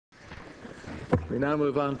We now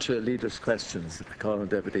move on to leaders' questions. I call on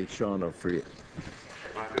Deputy Sean O'Free.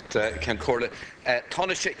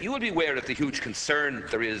 Tanaiste, you will be aware of the huge concern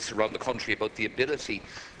there is around the country about the ability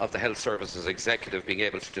of the Health Services Executive being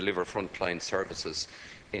able to deliver frontline services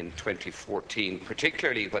in 2014,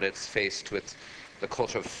 particularly when it's faced with the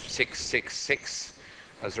cut of 666,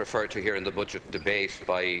 as referred to here in the budget debate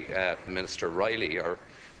by Minister Riley, or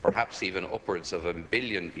perhaps even upwards of €1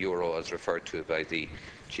 billion, as referred to by the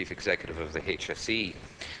Chief Executive of the HSE.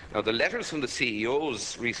 Now, the letters from the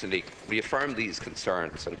CEOs recently reaffirmed these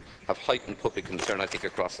concerns and have heightened public concern, I think,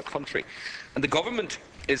 across the country. And the government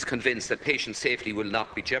is convinced that patient safety will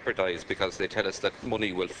not be jeopardised because they tell us that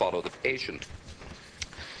money will follow the patient.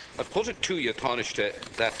 I've put it to you, Tanaiste,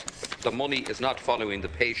 that the money is not following the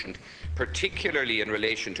patient, particularly in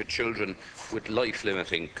relation to children with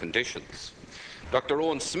life-limiting conditions. Dr.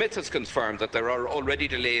 Owen Smith has confirmed that there are already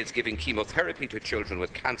delays giving chemotherapy to children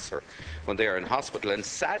with cancer when they are in hospital, and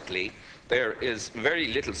sadly there is very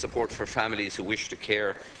little support for families who wish to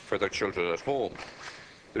care for their children at home.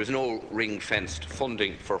 There is no ring-fenced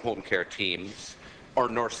funding for home care teams or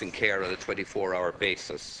nursing care on a 24-hour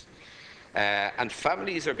basis. And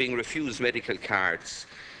families are being refused medical cards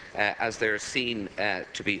as they are seen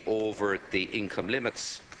to be over the income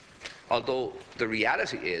limits, although the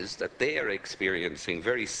reality is that they are experiencing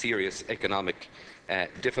very serious economic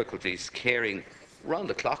difficulties caring round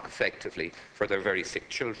the clock effectively for their very sick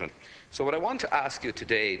children. So what I want to ask you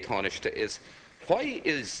today, Tanaiste, is why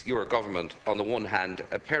is your government, on the one hand,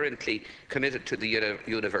 apparently committed to the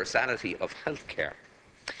universality of health care,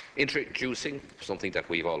 introducing something that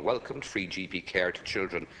we've all welcomed, free GP care to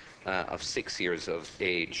children of 6 years of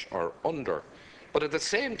age or under, but at the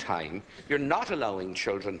same time you're not allowing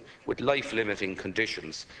children with life-limiting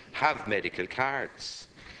conditions have medical cards?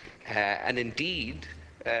 And indeed,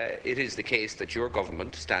 it is the case that your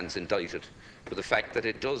government stands indicted for the fact that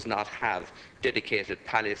it does not have dedicated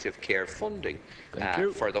palliative care funding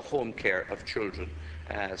for the home care of children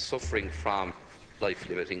suffering from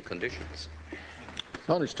life-limiting conditions.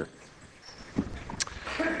 Tanaiste.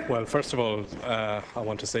 Well, first of all, I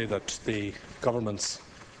want to say that the government's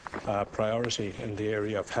priority in the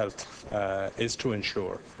area of health is to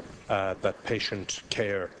ensure that patient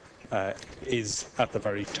care is at the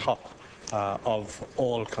very top of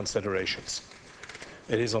all considerations.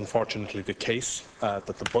 It is unfortunately the case that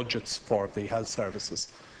the budgets for the health services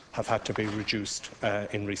have had to be reduced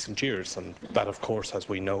in recent years, and that, of course, as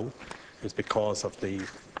we know, is because of the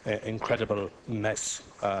incredible mess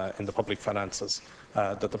in the public finances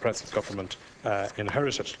that the present government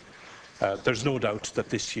inherited. There's no doubt that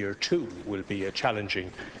this year too will be a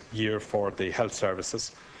challenging year for the health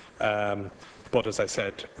services, but as I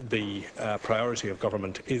said, the priority of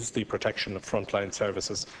government is the protection of frontline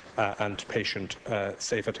services and patient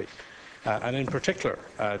safety, and in particular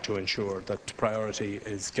to ensure that priority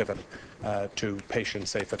is given to patient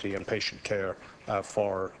safety and patient care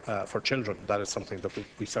for children. That is something that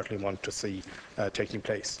we certainly want to see taking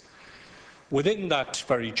place. Within that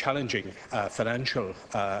very challenging financial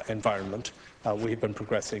environment, we have been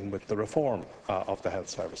progressing with the reform of the health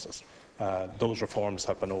services. Those reforms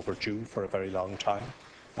have been overdue for a very long time.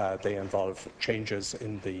 They involve changes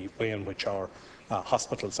in the way in which our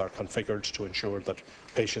hospitals are configured to ensure that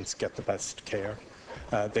patients get the best care.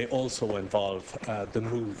 They also involve the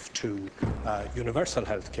move to universal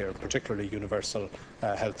health care, particularly universal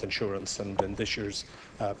health insurance. And in this year's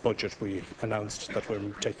budget, we announced that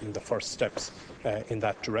we're taking the first steps in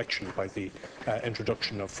that direction by the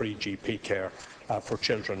introduction of free GP care for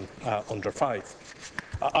children under 5.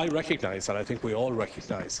 I recognise, and I think we all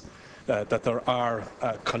recognise, that there are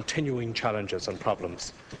continuing challenges and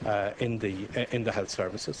problems in the health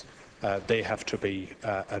services. They have to be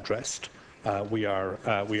addressed. We are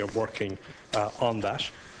working on that.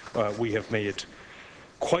 We have made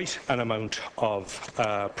quite an amount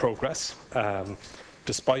of progress,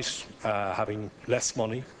 despite having less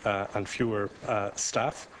money and fewer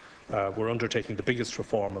staff. We're undertaking the biggest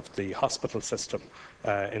reform of the hospital system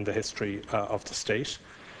in the history of the state,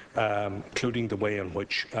 including the way in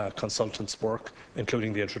which consultants work,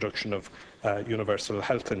 including the introduction of universal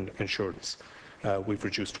health insurance. We've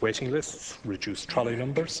reduced waiting lists, reduced trolley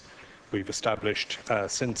numbers. We've established,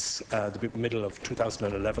 since the middle of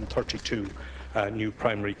 2011, 32 new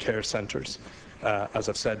primary care centres. As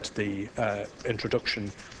I've said, the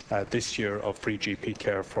introduction this year of free GP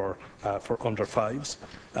care for under 5s.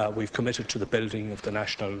 We've committed to the building of the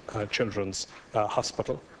National Children's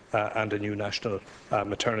Hospital and a new national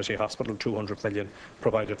maternity hospital. 200 million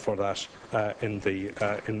provided for that in the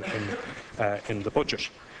budget.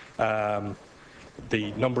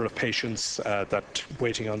 The number of patients that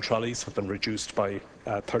waiting on trolleys have been reduced by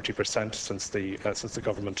 30% since the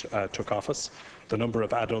government took office. The number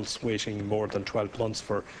of adults waiting more than 12 months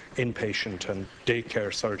for inpatient and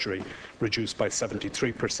daycare surgery reduced by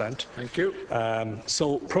 73%. Thank you.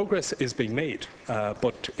 So progress is being made,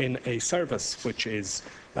 but in a service which is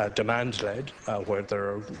demand-led, where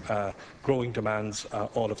there are growing demands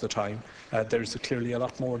all of the time, there's clearly a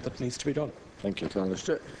lot more that needs to be done. Thank you,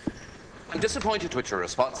 Tanaiste. I'm disappointed with your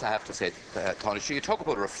response, I have to say, Tanaiste. You talk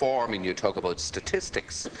about reform and you talk about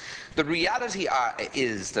statistics. The reality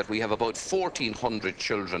is that we have about 1,400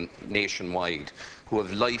 children nationwide who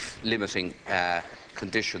have life-limiting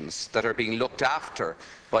conditions that are being looked after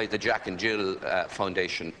by the Jack and Jill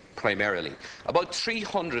Foundation primarily. About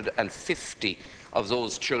 350 of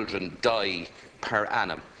those children die per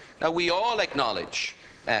annum. Now, we all acknowledge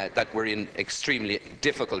that we're in extremely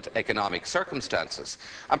difficult economic circumstances.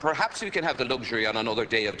 And perhaps we can have the luxury on another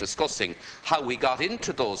day of discussing how we got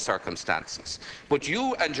into those circumstances. But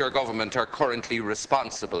you and your government are currently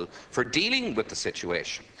responsible for dealing with the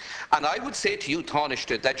situation. And I would say to you,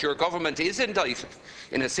 Tanaiste, that your government is indicted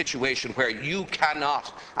in a situation where you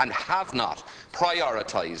cannot and have not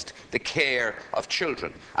prioritised the care of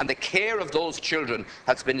children. And the care of those children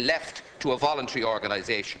has been left to a voluntary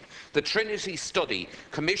organisation. The Trinity study,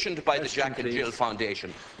 commissioned by the Jack and Jill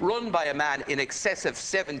Foundation, run by a man in excess of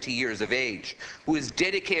 70 years of age, who is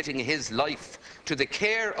dedicating his life to the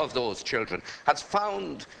care of those children, has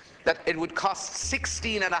found that it would cost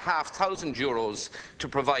 €16,500 to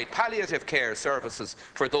provide palliative care services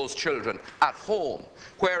for those children at home,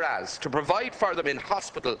 whereas to provide for them in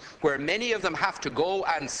hospital, where many of them have to go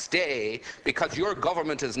and stay because your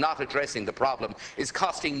government is not addressing the problem, is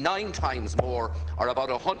costing 9 times more, or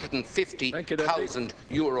about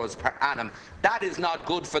 €150,000 per annum. That is not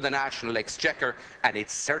good for the national exchequer, and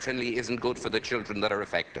it certainly isn't good for the children that are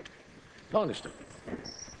affected. Tanaiste.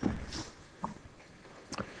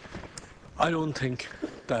 I don't think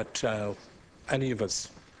that any of us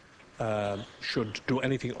should do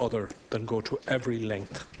anything other than go to every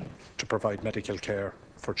length to provide medical care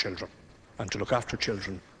for children and to look after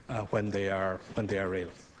children when they are ill.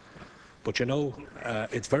 But you know,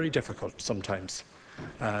 it's very difficult sometimes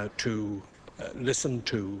to listen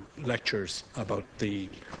to lectures about the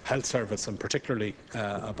health service, and particularly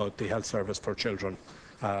about the health service for children,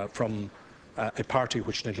 from a party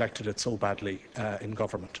which neglected it so badly in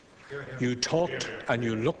government. You talked and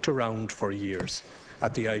you looked around for years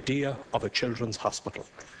at the idea of a children's hospital.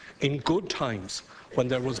 In good times, when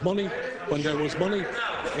there was money, in good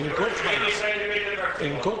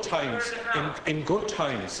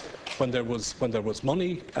times, when there was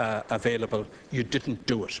money available, you didn't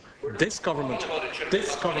do it. This government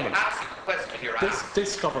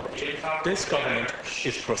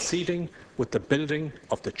is proceeding with the building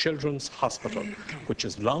of the Children's Hospital, which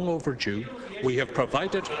is long overdue. We have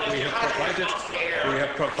provided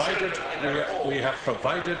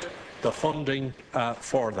the funding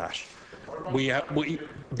for that.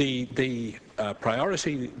 The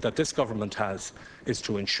priority that this government has is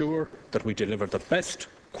to ensure that we deliver the best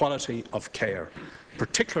quality of care,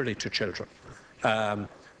 particularly to children,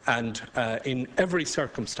 and in every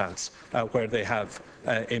circumstance where they have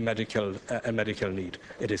a medical need.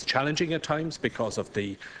 It is challenging at times because of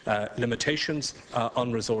the limitations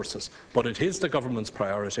on resources, but it is the government's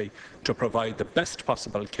priority to provide the best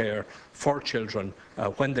possible care for children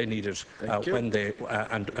when they need it, when they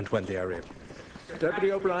are ill.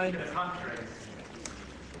 Deputy O'Brien.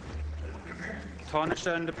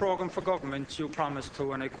 Tanaiste, in the programme for government, you promised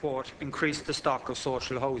to, and I quote, increase the stock of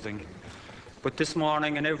social housing. But this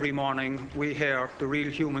morning and every morning, we hear the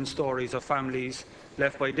real human stories of families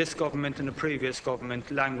left by this government and the previous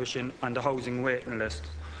government languishing on the housing waiting list.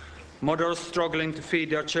 Mothers struggling to feed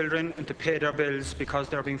their children and to pay their bills because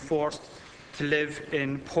they're being forced to live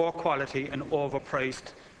in poor quality and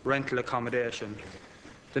overpriced rental accommodation.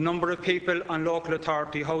 The number of people on local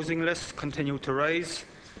authority housing lists continue to rise.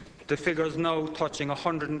 The figures now touching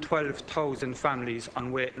 112,000 families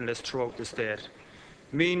on waiting lists throughout the state.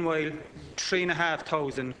 Meanwhile,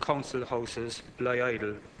 3,500 council houses lie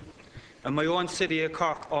idle. In my own city of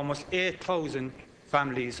Cork, almost 8,000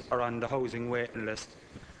 families are on the housing waiting list,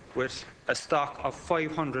 with a stock of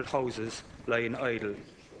 500 houses lying idle.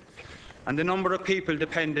 And the number of people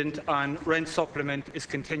dependent on rent supplement is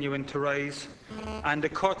continuing to rise, and the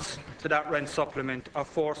cuts to that rent supplement are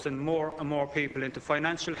forcing more and more people into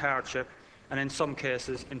financial hardship and, in some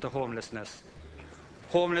cases, into homelessness.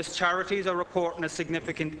 Homeless charities are reporting a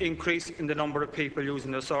significant increase in the number of people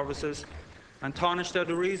using their services, and Tanaiste,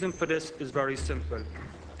 the reason for this is very simple.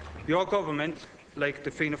 Your government like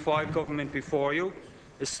the Fianna Fáil government before you,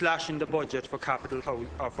 is slashing the budget for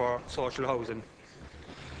for social housing.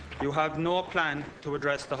 You have no plan to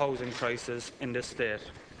address the housing crisis in this state.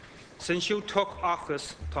 Since you took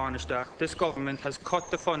office, Tanaiste, this government has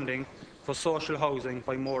cut the funding for social housing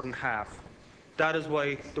by more than half. That is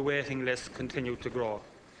why the waiting lists continue to grow.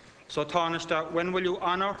 So, Tanaiste, when will you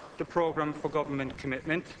honour the programme for government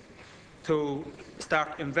commitment to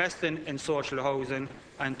start investing in social housing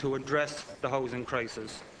and to address the housing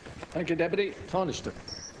crisis? Thank you, Deputy. Tanaiste.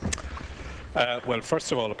 Well,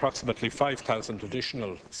 first of all, approximately 5,000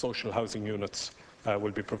 additional social housing units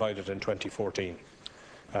will be provided in 2014.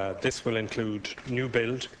 This will include new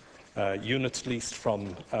build, units leased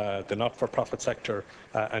from the not-for-profit sector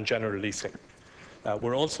and general leasing.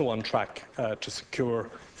 We're also on track to secure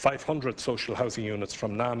 500 social housing units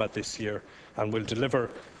from NAMA this year, and will deliver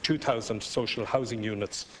 2,000 social housing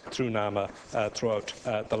units through NAMA throughout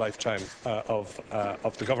the lifetime of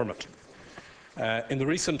the government. In the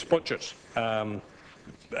recent budget,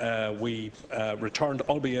 we returned,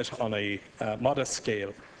 albeit on a modest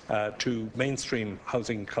scale, to mainstream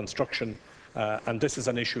housing construction, and this is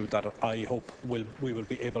an issue that I hope we will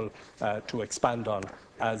be able to expand on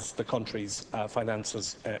as the country's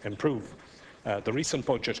finances improve. The recent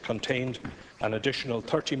budget contained an additional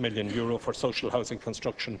 €30 million for social housing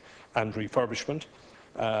construction and refurbishment.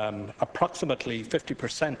 Approximately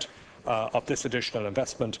 50% of this additional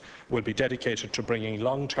investment will be dedicated to bringing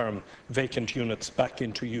long-term vacant units back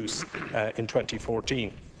into use in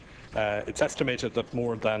 2014. It's estimated that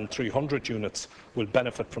more than 300 units will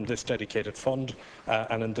benefit from this dedicated fund,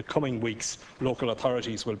 and in the coming weeks, local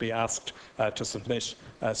authorities will be asked to submit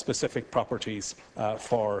specific properties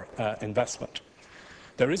for investment.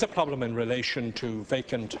 There is a problem in relation to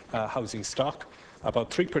vacant housing stock. About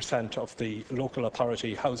 3% of the local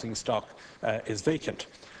authority housing stock is vacant.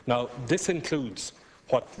 Now, this includes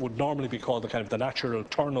what would normally be called the natural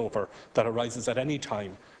turnover that arises at any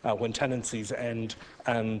time when tenancies end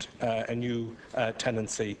and a new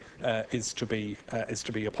tenancy is to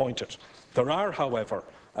be appointed. There are, however,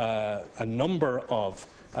 a number of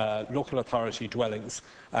local authority dwellings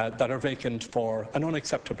that are vacant for an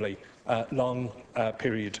unacceptably long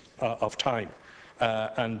period of time.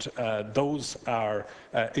 And those are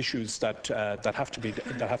issues that have to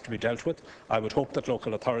be dealt with. I would hope that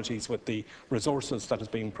local authorities, with the resources that is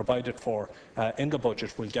being provided for in the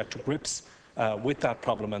budget, will get to grips with that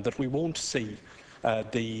problem, and that we won't see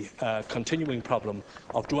the continuing problem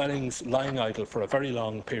of dwellings lying idle for a very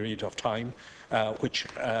long period of time, which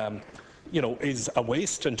is a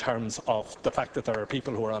waste in terms of the fact that there are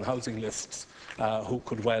people who are on housing lists who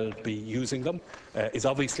could well be using them, is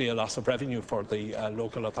obviously a loss of revenue for the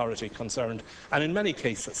local authority concerned, and in many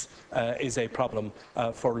cases is a problem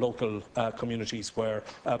for local communities where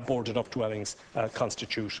boarded-up dwellings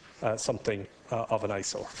constitute something of an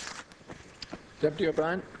eyesore. Deputy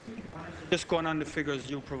O'Brien. Just going on the figures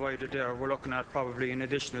you provided there, we're looking at probably an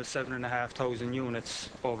additional 7,500 units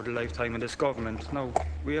over the lifetime of this government. Now,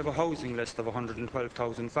 we have a housing list of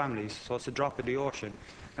 112,000 families, so it's a drop in the ocean.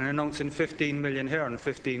 And announcing 15 million here and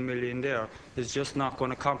 15 million there is just not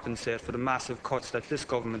going to compensate for the massive cuts that this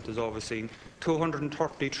government has overseen.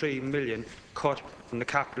 233 million cut from the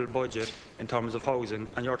capital budget in terms of housing,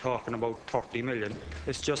 and you're talking about 30 million.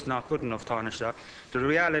 It's just not good enough, Tanaiste. The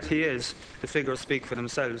reality is the figures speak for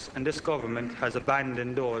themselves, and this government has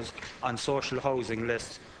abandoned those on social housing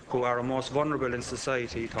lists who are the most vulnerable in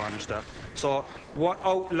society, Tanaiste. So what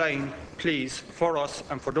outline, please, for us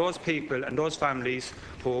and for those people and those families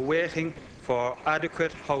who are waiting for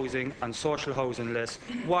adequate housing and social housing lists,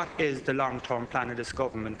 what is the long-term plan of this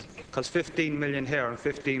government? Because 15 million here and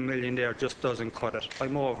 15 million there just doesn't cut it.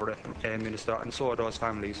 I'm over it, Minister, and so are those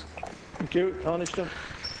families. Thank you. Tanaiste.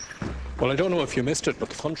 Well, I don't know if you missed it, but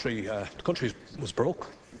the country was broke.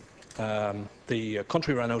 The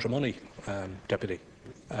country ran out of money, Deputy,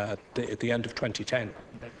 at the end of 2010,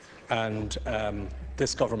 and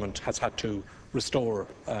this government has had to restore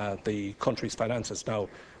the country's finances. Now,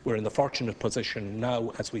 we're in the fortunate position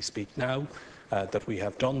now, as we speak now, that we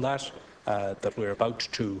have done that, that we're about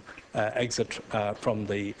to exit from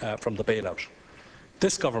the bailout.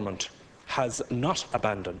 This government has not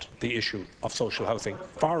abandoned the issue of social housing.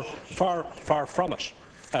 Far, far, far from it.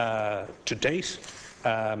 To date,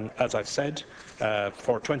 as I've said,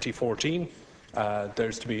 for 2014,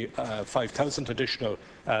 there's to be 5,000 additional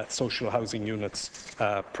social housing units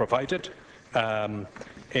provided.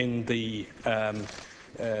 In the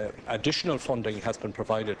additional funding has been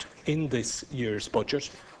provided in this year's budget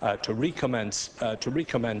to recommence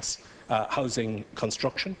housing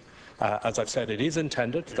construction. As I've said, it is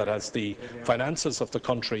intended that as the finances of the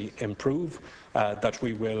country improve, that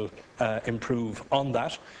we will improve on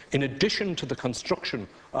that. In addition to the construction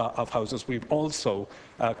of houses, we've also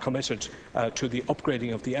committed to the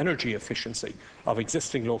upgrading of the energy efficiency of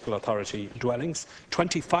existing local authority dwellings.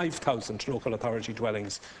 25,000 local authority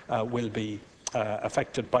dwellings will be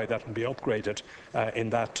affected by that and be upgraded in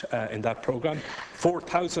that programme.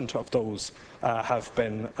 4,000 of those have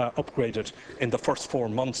been upgraded in the first 4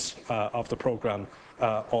 months of the programme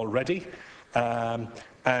already.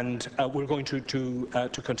 And we're going to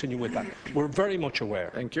continue with that. We're very much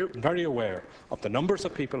aware, very aware of the numbers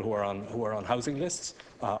of people who are on housing lists,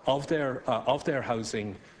 of their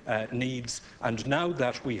housing needs, and now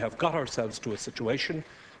that we have got ourselves to a situation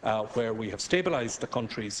where we have stabilised the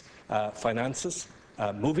country's finances,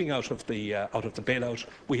 moving out of the bailout,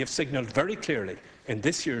 we have signalled very clearly in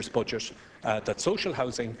this year's budget that social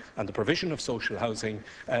housing and the provision of social housing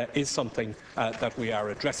is something that we are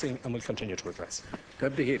addressing and will continue to address.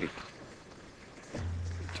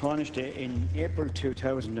 Tanaiste, in April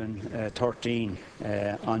 2013,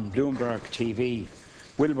 on Bloomberg TV,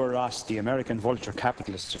 Wilbur Ross, the American vulture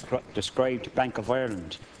capitalist, described Bank of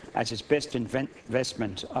Ireland as its best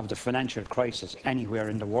investment of the financial crisis anywhere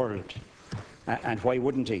in the world. And why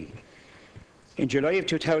wouldn't he? In July of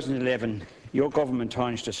 2011, your government,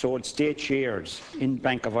 Tanaiste, sold state shares in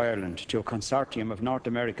Bank of Ireland to a consortium of North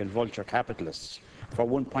American vulture capitalists for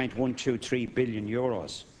 €1.123 billion.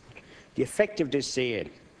 The effect of this sale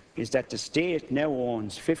is that the state now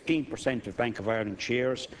owns 15% of Bank of Ireland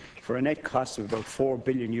shares for a net cost of about €4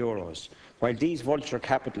 billion, while these vulture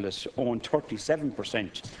capitalists own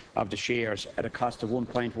 37% of the shares at a cost of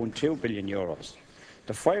 €1.12 billion.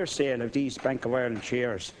 The fire sale of these Bank of Ireland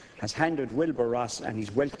shares has handed Wilbur Ross and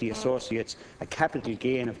his wealthy associates a capital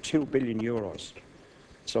gain of €2 billion.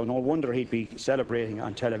 So no wonder he'd be celebrating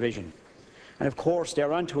on television. And of course,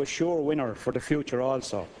 they're onto a sure winner for the future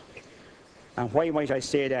also. And why might I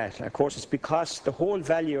say that? Of course, it's because the whole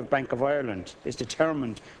value of Bank of Ireland is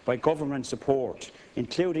determined by government support,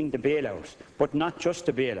 including the bailout, but not just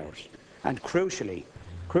the bailout. And crucially,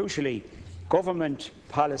 government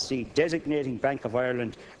policy designating Bank of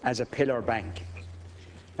Ireland as a pillar bank.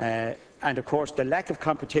 And of course, the lack of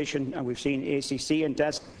competition, and we've seen ACC and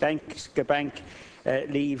Danske Bank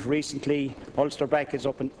leave recently. Ulster Bank is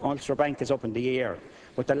up in the air.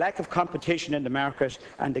 But the lack of competition in the market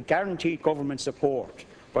and the guaranteed government support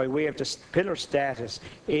by way of the pillar status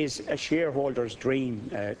is a shareholder's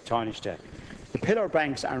dream, Tanaiste. The pillar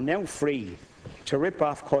banks are now free to rip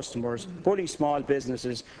off customers, bully small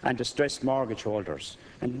businesses and distressed mortgage holders.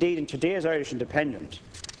 Indeed, in today's Irish Independent,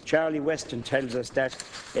 Charlie Weston tells us that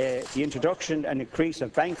the introduction and increase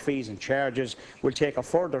of bank fees and charges will take a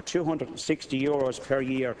further €260 per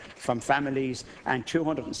year from families and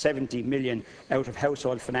 270 million out of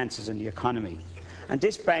household finances and the economy. And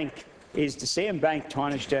this bank is the same bank,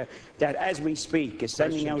 Tanaiste, that as we speak is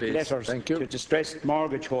sending out letters to distressed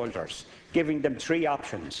mortgage holders, giving them 3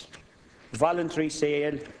 options: voluntary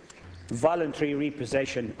sale, voluntary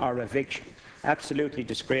repossession or eviction. Absolutely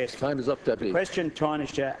disgraceful. Time is up, Deputy. The question,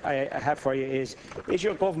 Tanaiste, I have for you is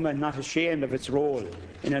your government not ashamed of its role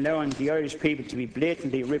in allowing the Irish people to be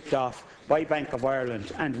blatantly ripped off by Bank of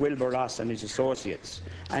Ireland and Wilbur Ross and his associates?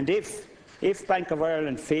 And if Bank of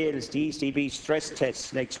Ireland fails the ECB stress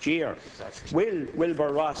tests next year, will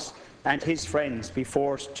Wilbur Ross and his friends be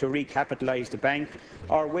forced to recapitalise the bank,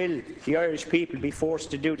 or will the Irish people be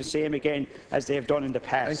forced to do the same again as they have done in the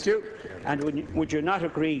past? Thank you. And would you not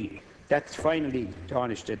agree that, finally,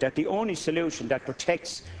 Tanaiste, that the only solution that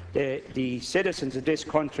protects the citizens of this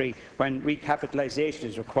country when recapitalisation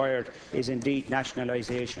is required is indeed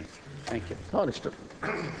nationalisation? Thank you. Tanaiste.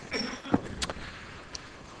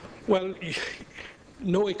 Well,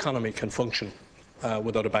 no economy can function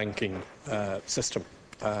without a banking system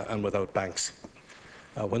and without banks.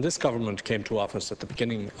 When this government came to office at the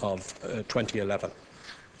beginning of 2011,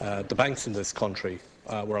 the banks in this country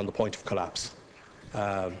were on the point of collapse.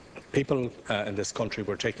 People in this country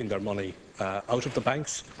were taking their money out of the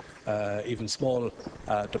banks. Even small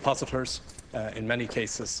depositors, in many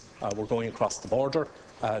cases, were going across the border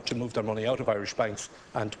to move their money out of Irish banks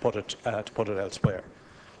and to put it elsewhere.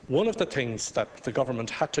 One of the things that the government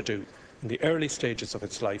had to do in the early stages of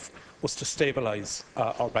its life was to stabilise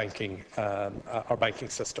our banking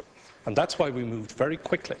system, and that's why we moved very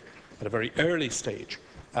quickly at a very early stage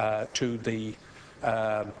to the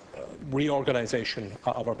reorganisation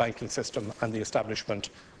of our banking system and the establishment,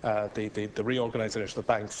 the reorganisation of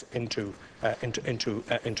banks into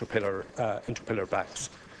pillar banks.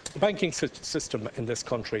 The banking system in this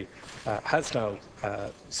country has now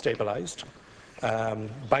stabilised.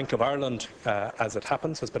 Bank of Ireland, as it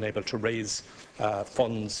happens, has been able to raise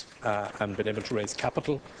funds and been able to raise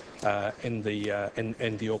capital in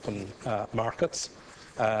the open markets.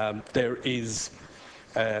 There is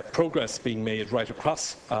progress being made right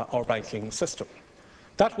across our banking system.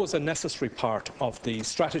 That was a necessary part of the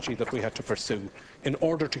strategy that we had to pursue in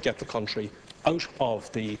order to get the country out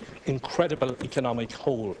of the incredible economic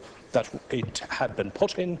hole that it had been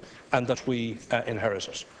put in and that we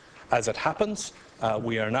inherited. As it happens,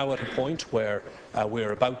 we are now at a point where we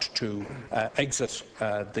are about to exit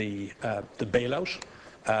the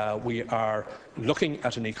bailout. We are looking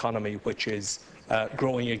at an economy which is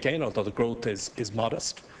growing again, although the growth is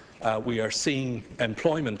modest. We are seeing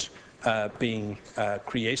employment being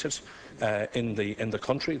created in the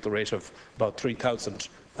country at the rate of about 3,000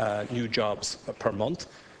 new jobs per month.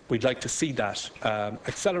 We'd like to see that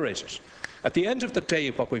accelerated. At the end of the day,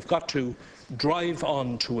 what we've got to drive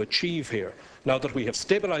on to achieve here, now that we have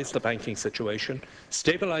stabilised the banking situation,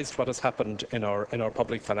 stabilised what has happened in our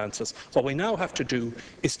public finances, what we now have to do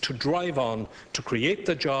is to drive on to create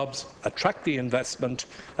the jobs, attract the investment,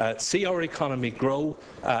 see our economy grow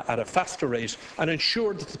at a faster rate, and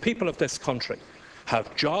ensure that the people of this country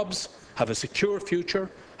have jobs, have a secure future,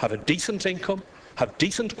 have a decent income, have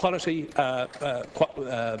decent quality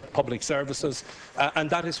public services, and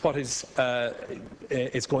that is what is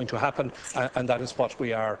going to happen, and that is what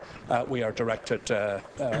we are directed to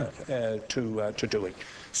doing.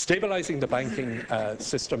 Stabilising the banking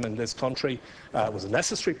system in this country was a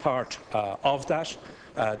necessary part of that.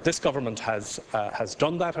 This government has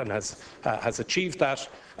done that and has achieved that.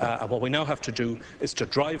 And what we now have to do is to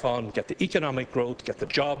drive on, get the economic growth, get the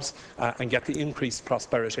jobs, and get the increased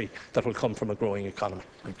prosperity that will come from a growing economy.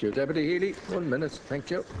 Thank you. Deputy Healy, 1 minute. Thank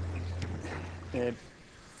you.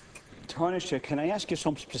 Tanaiste, can I ask you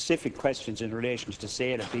some specific questions in relation to the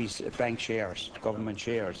sale of these bank shares, government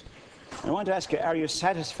shares? I want to ask you, are you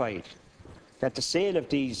satisfied that the sale of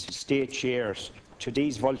these state shares to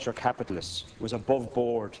these vulture capitalists was above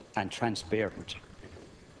board and transparent?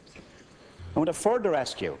 I want to further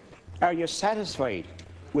ask you, are you satisfied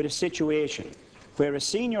with a situation where a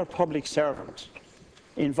senior public servant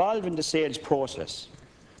involved in the sales process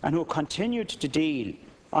and who continued to deal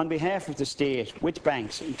on behalf of the state with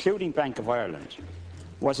banks, including Bank of Ireland,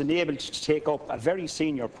 was enabled to take up a very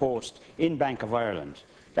senior post in Bank of Ireland,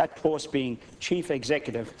 that post being Chief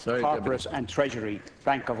Executive, Corporate and Treasury,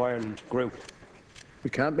 Bank of Ireland Group? We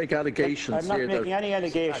can't make allegations. I'm not making any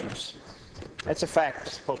allegations. That's a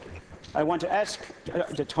fact. I want to ask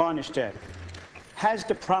the Tanaiste, has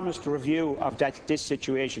the promised review of this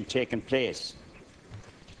situation taken place?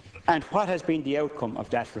 And what has been the outcome of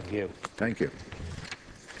that review? Thank you.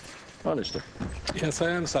 Tanaiste. Yes, I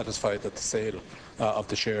am satisfied that the sale of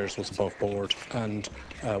the shares was above board and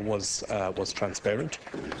was transparent.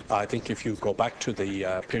 I think if you go back to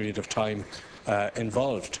the period of time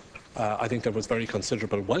involved, I think there was very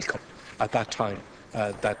considerable welcome at that time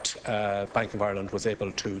that Bank of Ireland was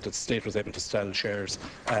able to, that the state was able to sell shares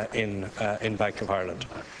in Bank of Ireland.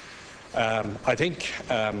 I think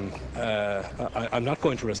I'm not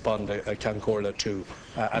going to respond, Ceann Comhairle, to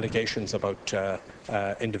allegations about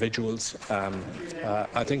individuals.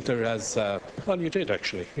 I think there has. Well, you did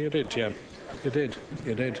actually. You did, yeah. You did.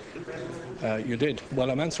 You did. You did.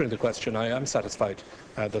 Well, I'm answering the question. I am satisfied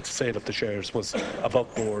that the sale of the shares was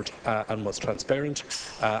above board and was transparent.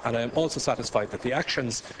 And I am also satisfied that the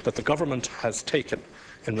actions that the government has taken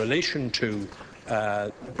in relation to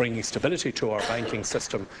bringing stability to our banking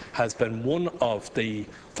system has been one of the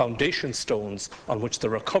foundation stones on which the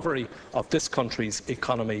recovery of this country's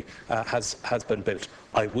economy has been built.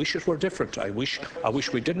 I wish it were different. I wish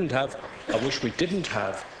we didn't have. I wish we didn't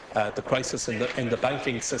have the crisis in the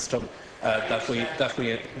banking system that we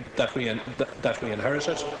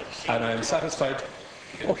inherited, and I am satisfied.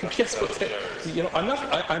 Okay, yes, but you know,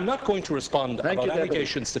 I'm not going to respond about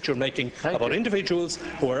allegations that you're making about individuals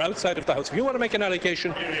who are outside of the House. If you want to make an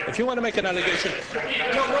allegation, no,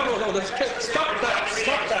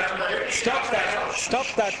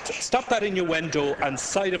 stop that innuendo and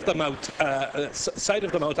side of the mouth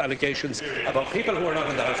allegations about people who are not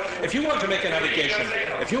in the House. If you want to make an allegation,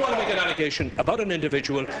 about an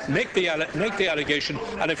individual, make the allegation,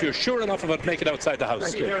 and if you're sure enough of it, make it outside the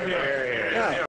House.